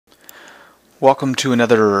Welcome to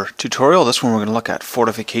another tutorial. This one we're going to look at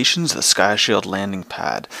fortifications, the Skyshield landing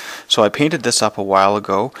pad. So I painted this up a while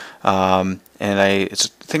ago, and it's a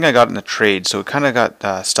thing I got in a trade, so it kind of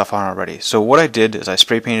got stuff on already. So what I did is I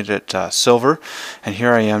spray painted it silver, and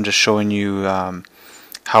here I am just showing you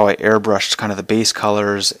how I airbrushed kind of the base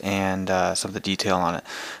colors and some of the detail on it.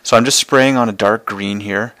 So I'm just spraying on a dark green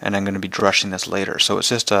here, and I'm going to be brushing this later. So it's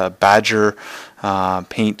just a Badger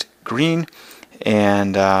paint green,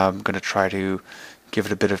 and I'm going to try to give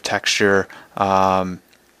it a bit of texture, the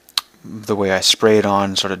way I spray it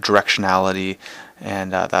on, sort of directionality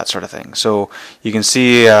and that sort of thing. So you can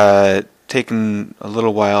see taking a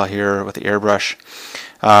little while here with the airbrush,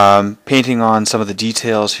 painting on some of the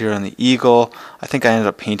details here on the eagle. I think I ended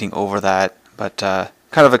up painting over that, but kind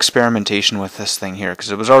of experimentation with this thing here because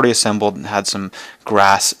it was already assembled and had some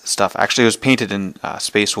grass stuff. Actually, it was painted in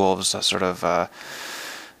Space Wolves sort of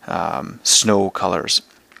snow colors.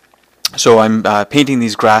 So I'm painting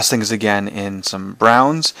these grass things again in some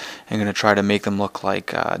browns. I'm going to try to make them look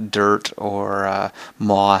like dirt or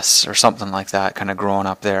moss or something like that, kind of growing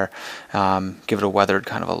up there. Give it a weathered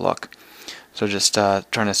kind of a look. So just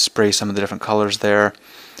trying to spray some of the different colors there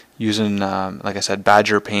using, like I said,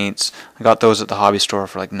 Badger paints. I got those at the hobby store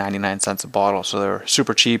for like 99 cents a bottle, so they're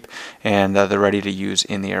super cheap, and they're ready to use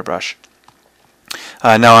in the airbrush.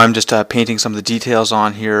 Now I'm just painting some of the details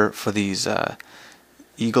on here for these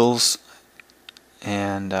eagles,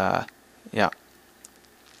 and yeah,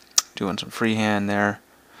 doing some freehand there.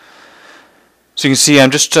 So you can see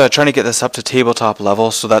I'm just trying to get this up to tabletop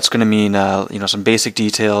level, so that's going to mean you know, some basic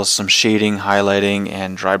details, some shading, highlighting,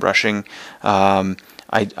 and dry brushing.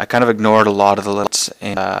 I kind of ignored a lot of the lights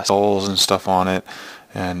and souls and stuff on it,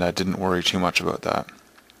 and didn't worry too much about that.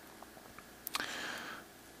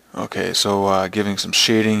 Okay, so giving some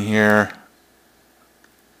shading here,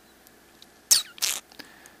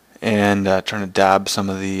 and trying to dab some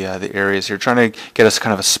of the areas here, trying to get us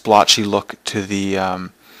kind of a splotchy look to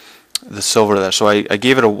the silver there. So I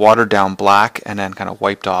gave it a watered down black, and then kind of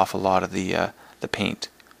wiped off a lot of the paint.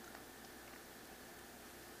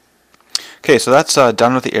 Okay, so that's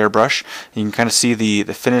done with the airbrush. You can kind of see the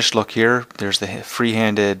finished look here. There's the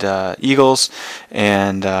free-handed eagles,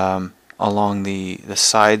 and along the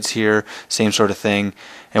sides here, same sort of thing.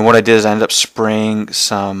 And what I did is I ended up spraying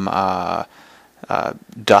some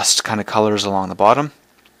dust kind of colors along the bottom,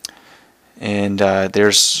 and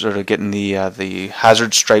there's sort of getting the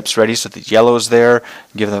hazard stripes ready. So the yellow's there,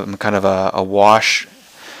 give them kind of a wash.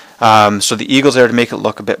 So the eagle's there to make it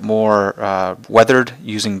look a bit more weathered,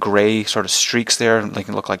 using gray sort of streaks there,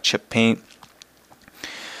 making it look like chip paint.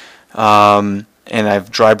 And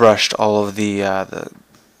I've dry brushed all of the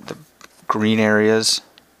green areas.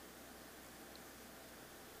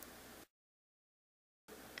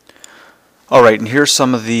 Alright, and here's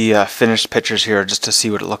some of the finished pictures here just to see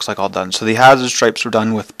what it looks like all done. So the hazard stripes were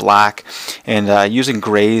done with black, and using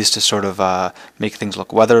grays to sort of make things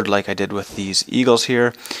look weathered like I did with these eagles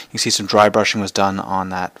here. You can see some dry brushing was done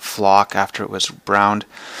on that flock after it was browned.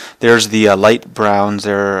 There's the light browns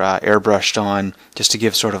they're airbrushed on just to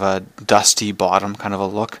give sort of a dusty bottom kind of a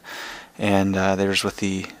look. And there's with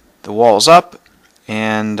the walls up,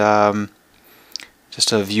 and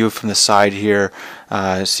just a view from the side here,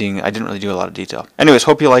 seeing I didn't really do a lot of detail. Anyways,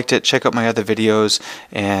 hope you liked it. Check out my other videos,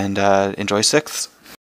 and enjoy 6th.